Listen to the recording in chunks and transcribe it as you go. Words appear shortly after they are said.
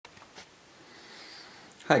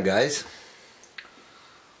Hi guys,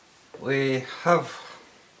 we have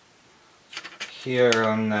here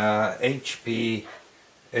on HP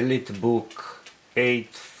EliteBook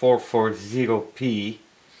 8440P.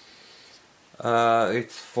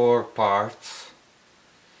 It's 4 parts.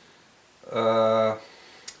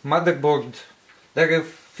 Motherboard, there are a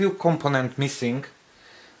few components missing,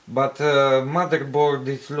 but motherboard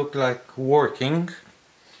is look like working,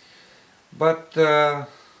 but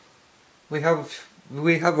we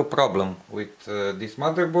have a problem with this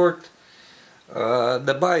motherboard.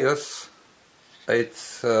 The BIOS,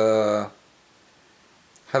 it's have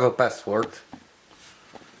a password,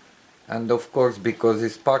 and of course because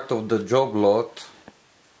it's part of the job lot,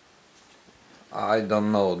 I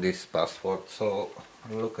don't know this password. So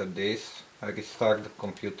look at this. I restart the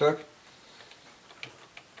computer.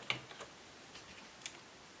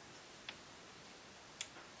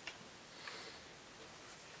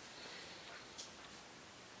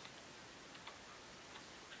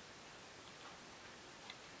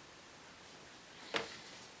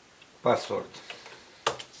 Password.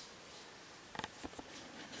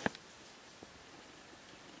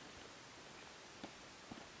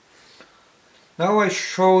 Now I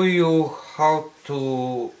show you how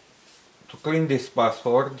to clean this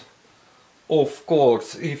password. Of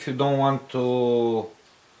course, if you don't want to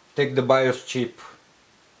take the BIOS chip,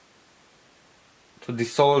 to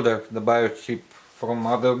desolder the BIOS chip from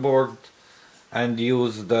motherboard and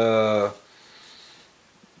use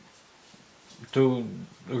to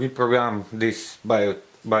reprogram this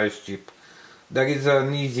BIOS chip. There is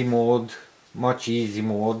an easy mode, much easy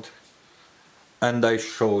mode, and I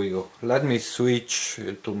show you. Let me switch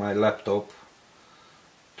to my laptop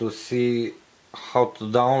to see how to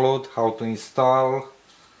download, how to install,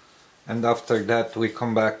 and after that we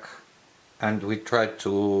come back and we try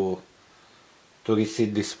to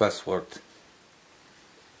reset this password.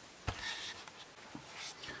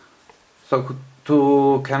 So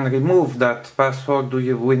to can remove that password,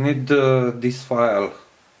 we need this file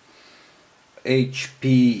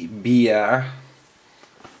hpbr.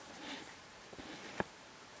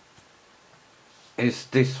 Is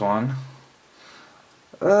this one.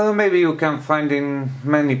 Maybe you can find in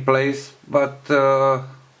many places, but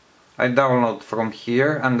I download from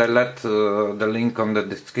here and I let the link on the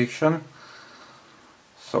description.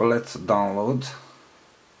 So let's download.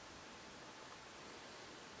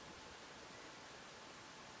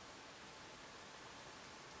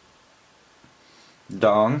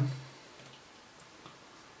 Done.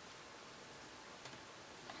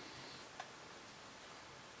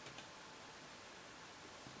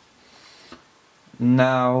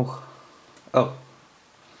 Now,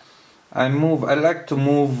 I like to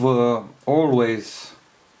move always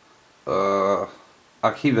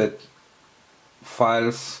archived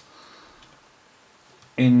files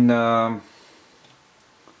in the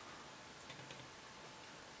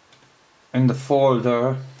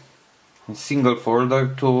folder, in single folder,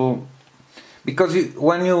 because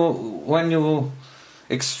when you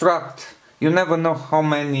extract, you never know how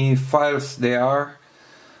many files there are,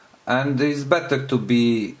 and it's better to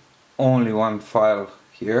be only one file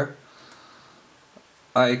here.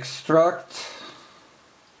 I extract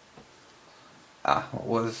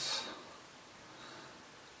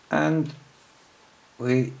and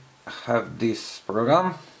we have this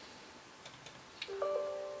program.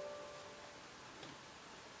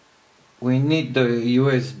 We need the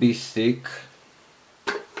USB stick.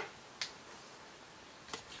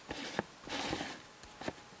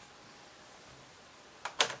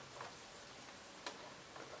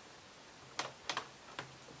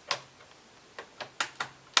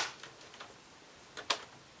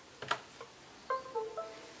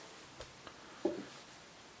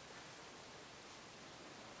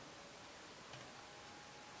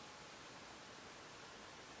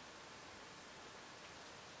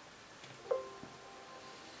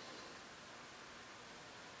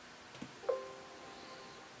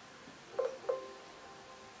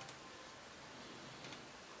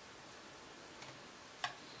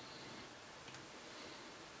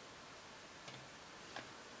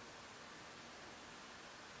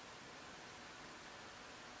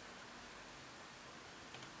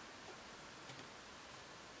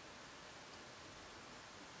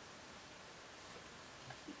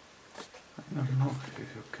 I don't know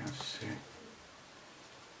if you can see.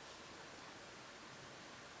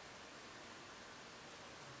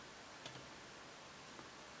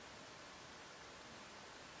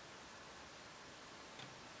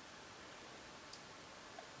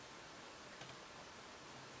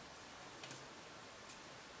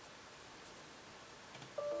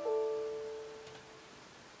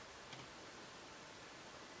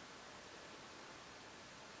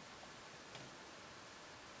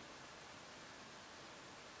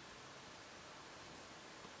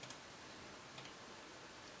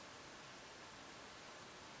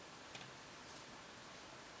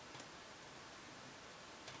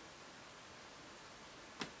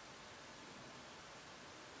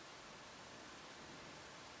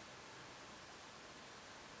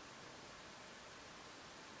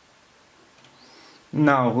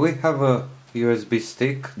 Now we have a USB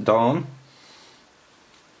stick down.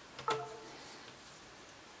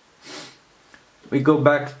 We go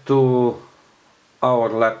back to our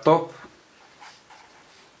laptop.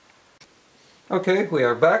 Okay, we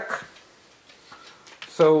are back.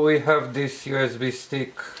 So we have this USB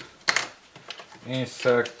stick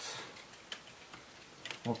insert.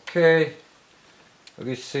 Okay,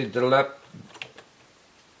 reset the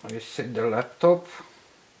laptop.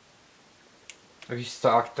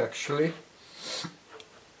 Restart actually.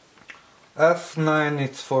 F9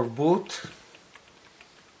 it's for boot.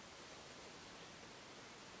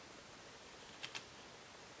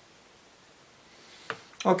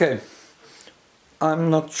 Okay, I'm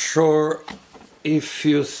not sure if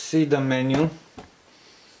you see the menu.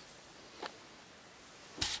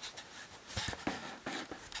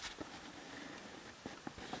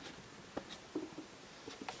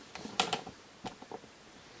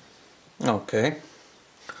 Okay,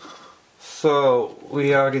 so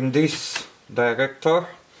we are in this director,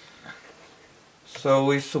 so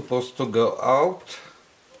we're supposed to go out.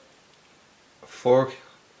 For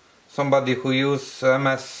somebody who uses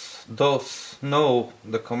MS-DOS know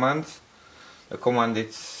the commands. The command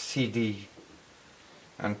is CD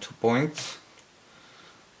and 2 points.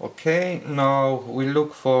 Okay, now we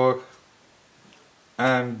look for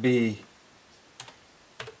MBPR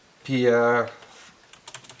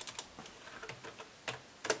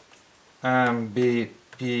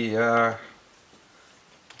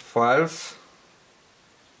files.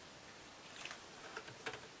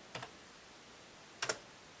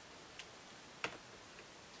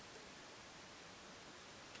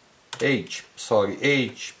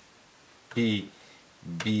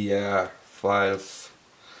 HBBR files,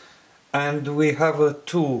 and we have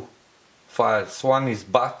two files. One is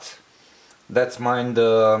BAT, that's mine.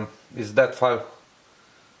 Is that file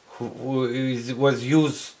was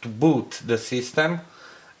used to boot the system,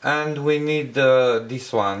 and we need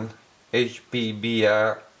this one,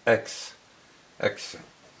 HBBRX.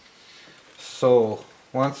 So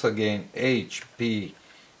once again, HBBR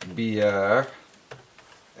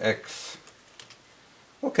X.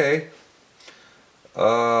 Okay,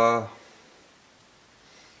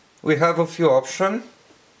 we have a few options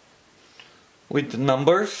with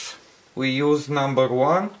numbers. We use number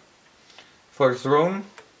 1, first room.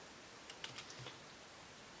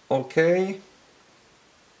 Okay,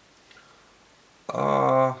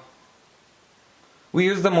 we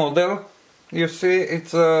use the model. You see,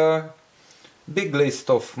 it's a big list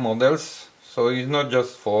of models, so it's not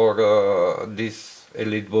just for this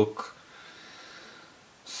EliteBook.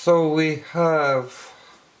 So we have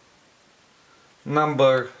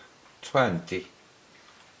number 20.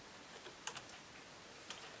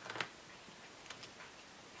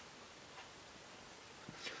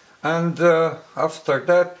 And after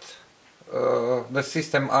that the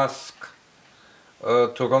system asks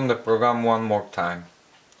to run the program one more time.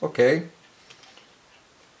 Okay,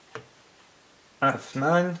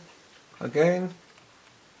 F9 again.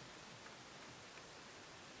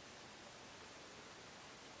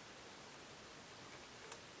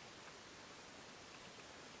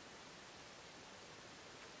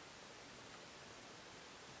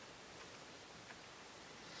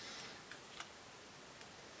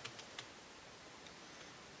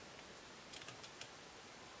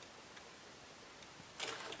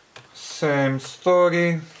 Same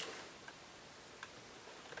story.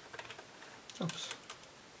 Oops.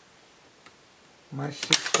 My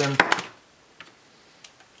system.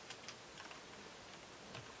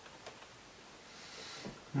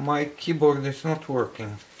 My keyboard is not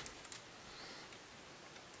working.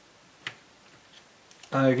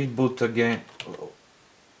 I reboot again.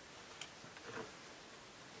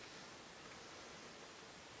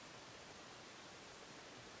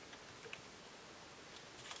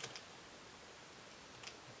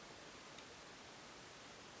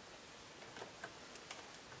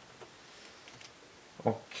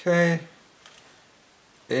 Okay,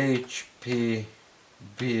 HPBR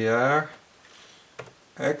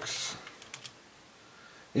X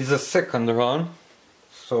is the second run,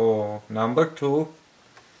 so number 2.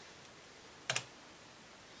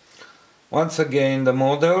 Once again the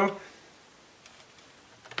model,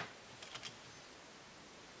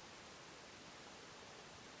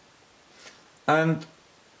 and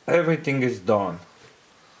everything is done.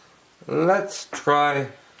 Let's try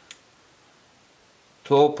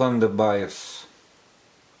to open the BIOS.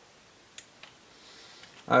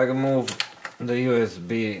 I remove the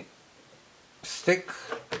USB stick,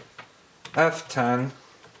 F10,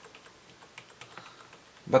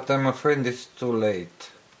 but I'm afraid it's too late.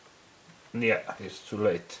 Yeah, it's too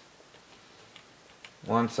late.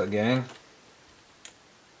 once again.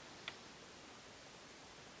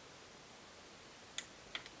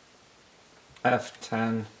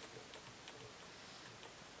 F10.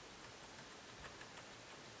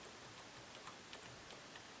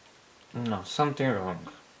 No, something wrong.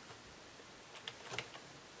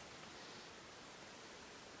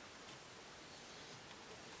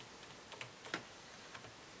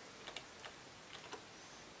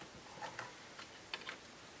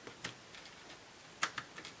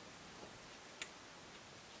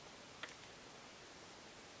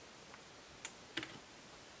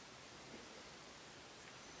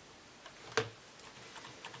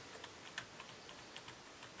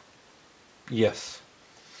 Yes.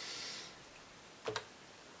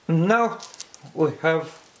 Now we have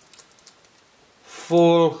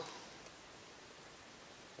full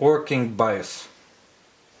working BIOS.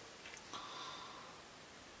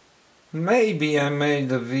 Maybe I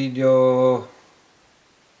made a video,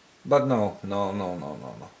 but no.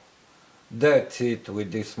 That's it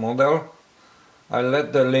with this model. I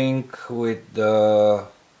let the link with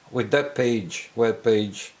that page, web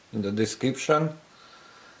page, in the description,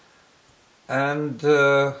 and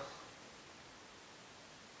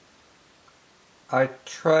I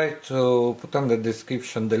try to put on the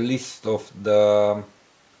description the list of the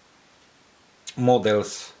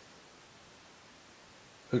models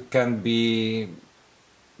who can be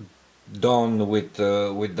done with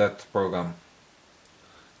that program.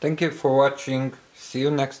 Thank you for watching. See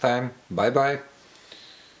you next time. Bye bye.